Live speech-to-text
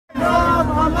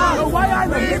Hamas. Why are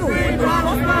the middle? Free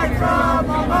Palestine from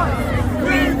Hamas.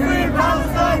 Free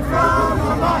Palestine from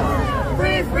Hamas.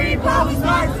 Free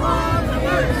Palestine from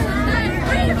Hamas.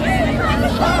 Free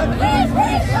Palestine. Free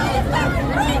Palestine.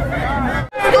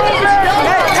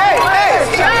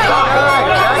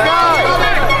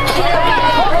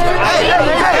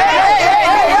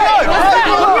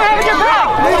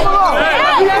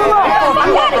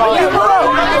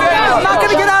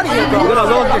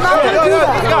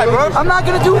 I'm not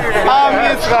gonna do it. Am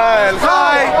Yisrael,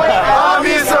 Chai! Am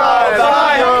Yisrael,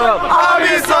 Chai! Am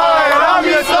Yisrael, Am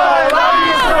Yisrael, Am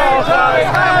Yisrael, Chai!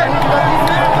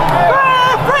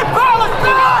 Free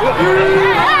Palestine!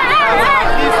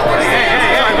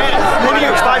 Maybe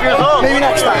next 5 years old. Maybe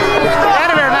next time. Get out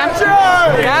of here, man.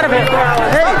 Get out of here.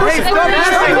 Hey, stop pushing.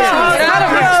 Get out of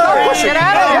here. Stop pushing. Get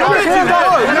out of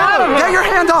here. Get your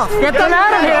hand off. Get them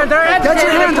out of here. Get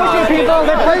your hand off.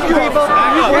 They're pushing people.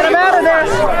 Get them out of there.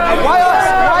 Why us?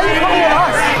 Why are you coming at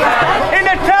us? In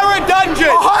a terror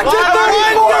dungeon! 134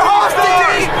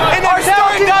 hostages are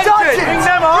stuck in dungeons!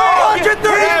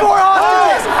 134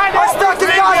 hostages are stuck in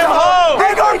Gaza!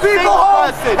 Take our people home,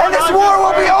 and this war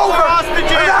will be over!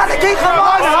 Eradicate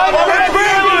Hamas and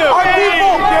bring our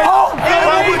people home! It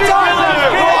will be done!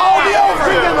 It will all be over!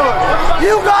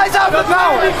 You guys have the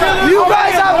power! You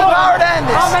guys have the power to end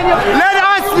this! Let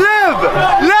us live!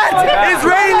 Let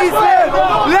Israelis live!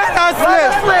 Let us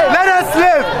live! Let us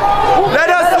live! Let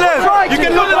us live! You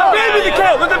can look at the baby to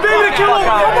kill! Look at the baby to kill over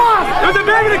there! Come on! Look at the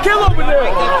baby to kill over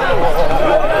there!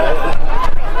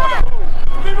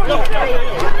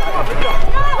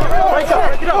 Break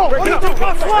it up! Break it up!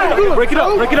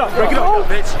 Break it up! Break it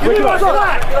up!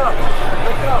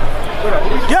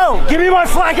 Yo, give me my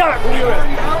flag up! You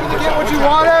get what you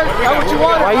wanted? Got what you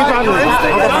wanted? Why are you trying to arrest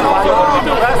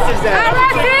his ass?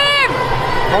 Arrest him!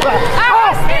 Hold on!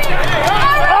 Arrest him!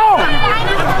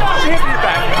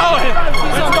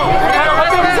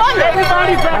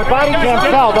 My body can't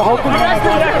tell. The whole thing.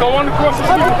 Go on across the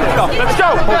street. Let's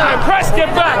go. Press, get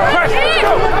back. Press. Let's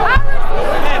go.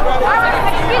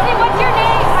 What's your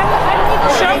name?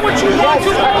 Shout what you want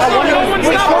to. No one's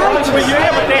stopping.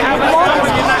 But they have a phone.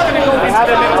 You're not going to go into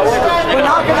the middle. We're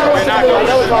not going to go into the.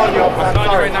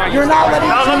 You're not letting.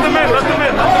 Let them in. Let them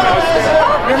in.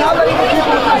 You're not letting the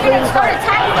people fight.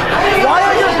 Why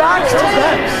are your backs to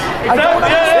them? I don't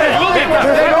understand.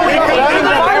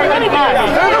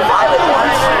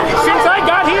 Since I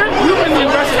got here, you've been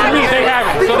arrested me. They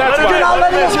haven't. So that's why.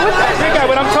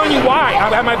 But I'm telling you why. I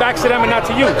have my back to them and not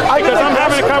to you. Because I'm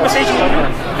having a conversation with you.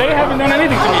 They haven't done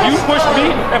anything to me. You pushed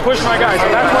me and pushed my guys. So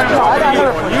that's why I'm talking to you.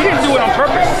 You didn't do it on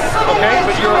purpose. Okay?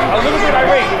 But you're a little bit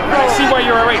irate. I see why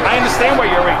you're irate. I understand why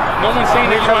you're irate. No one's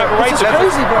saying that you don't have a right to that.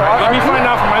 Let me find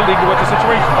out from my legal what the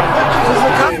situation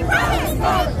is.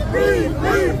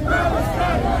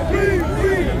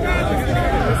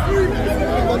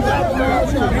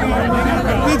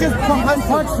 He just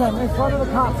punched him in front of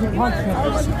the cops. He punched him.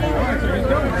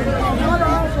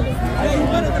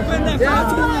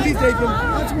 He's taking.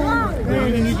 That's one.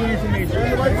 They need your information.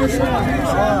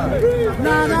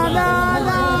 No.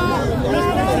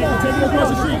 Take him across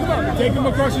the street. Take him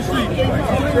across the street.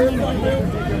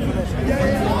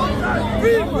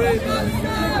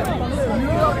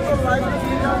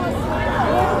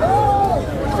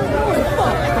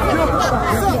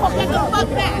 Get the fuck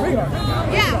back.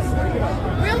 Yeah.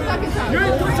 Real fucking time. You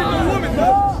ain't touching a woman,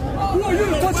 though. Who are you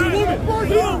to touch a woman?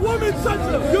 You're a woman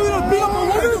toucher. You're gonna beat up a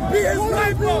woman? Beat his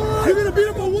wife, bro. You're gonna beat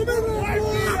up a woman? Why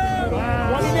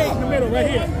you in the middle, right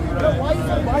here?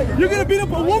 You're gonna beat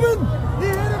up a woman? He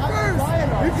hit her first.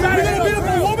 You're gonna beat up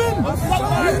a woman?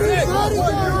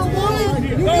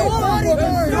 You're a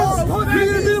bodyguard. You're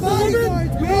gonna beat up a woman?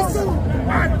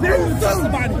 I did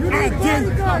somebody. I did.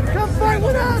 Come fight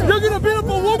with us. You're gonna beat up a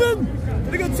woman?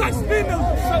 They're gonna touch me now.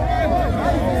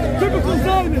 Typical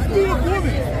Zionist, beat up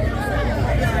women.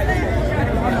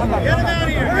 Get him out of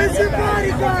here. Where's your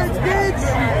bodyguards, kids?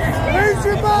 Where's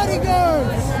your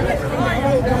bodyguards?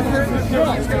 You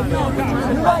like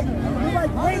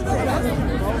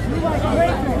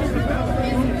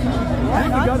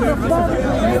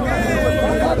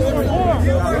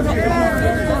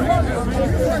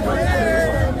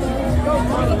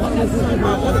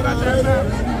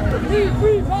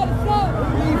Free Palestine!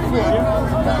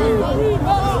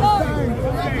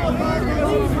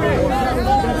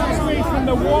 From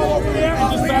the wall over there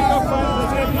and just back up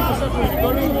let's get people separated. Go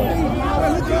to the wall.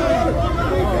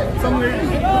 Somewhere.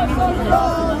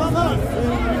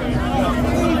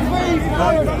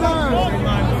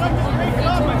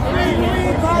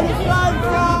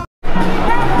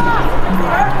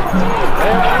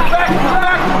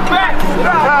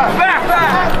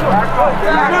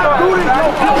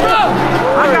 Back!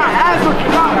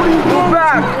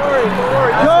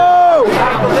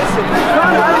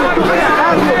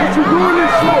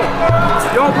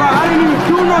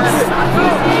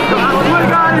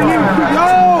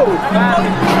 Yo,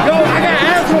 I got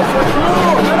asshole for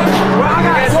sure. Bro, I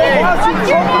got so much.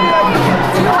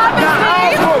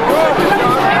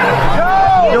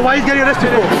 Yo, why he's getting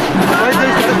arrested for? Why is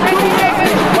this?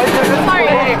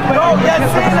 Yo, yes,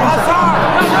 Hassan.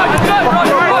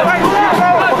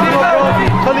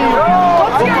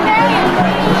 What's your name?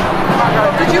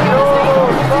 Did you go?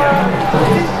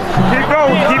 Keep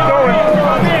going, keep going.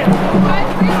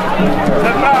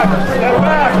 Step back, step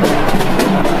back.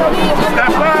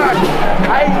 Step back.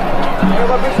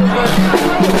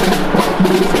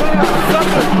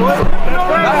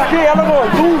 Y'all not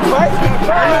gonna lose, right?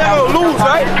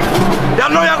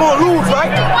 Y'all know y'all gonna lose,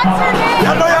 right?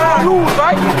 Y'all know y'all gonna lose,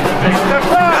 right?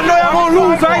 Y'all know y'all gonna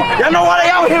lose, right? Y'all know what they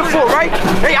out here for, right?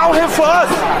 They out here for us.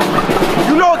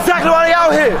 You know exactly why they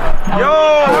out here. Yo,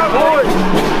 boy.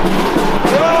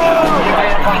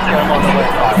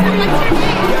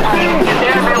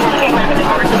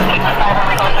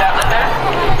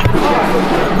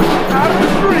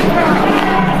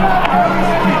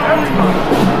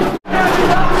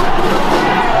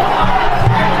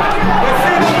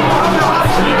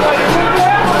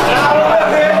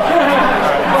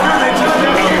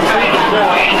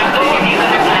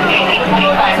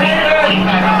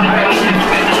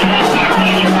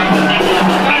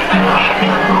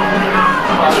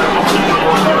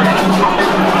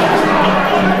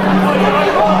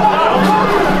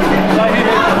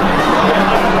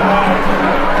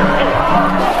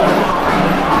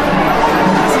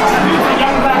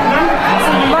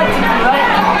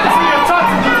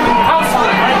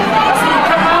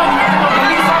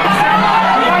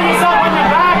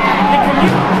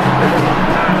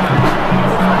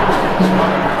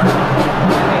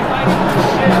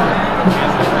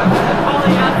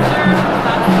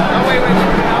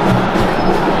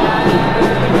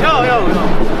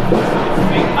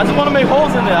 I just want to make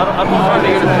holes in there. I'm trying to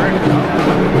get it.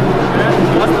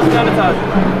 That's the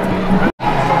sanitizer.